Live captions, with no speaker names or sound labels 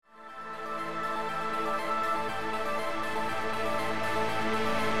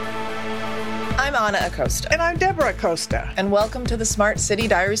I'm Ana Acosta. And I'm Deborah Acosta. And welcome to the Smart City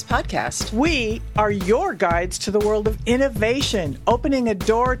Diaries podcast. We are your guides to the world of innovation, opening a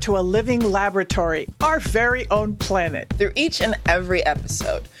door to a living laboratory, our very own planet. Through each and every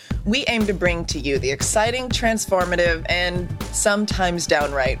episode, we aim to bring to you the exciting, transformative, and sometimes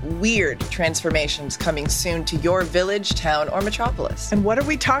downright weird transformations coming soon to your village, town, or metropolis. And what are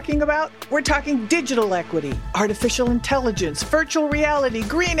we talking about? We're talking digital equity, artificial intelligence, virtual reality,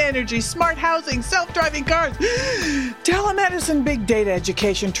 green energy, smart housing, self-driving cars, telemedicine, big data,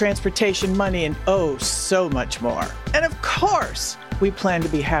 education, transportation, money, and oh, so much more. And of course, we plan to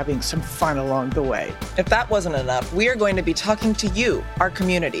be having some fun along the way. If that wasn't enough, we are going to be talking to you, our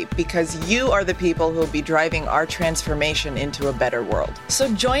community, because you are the people who will be driving our transformation into a better world.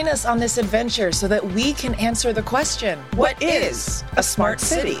 So join us on this adventure so that we can answer the question, what is a smart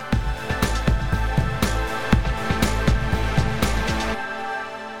city?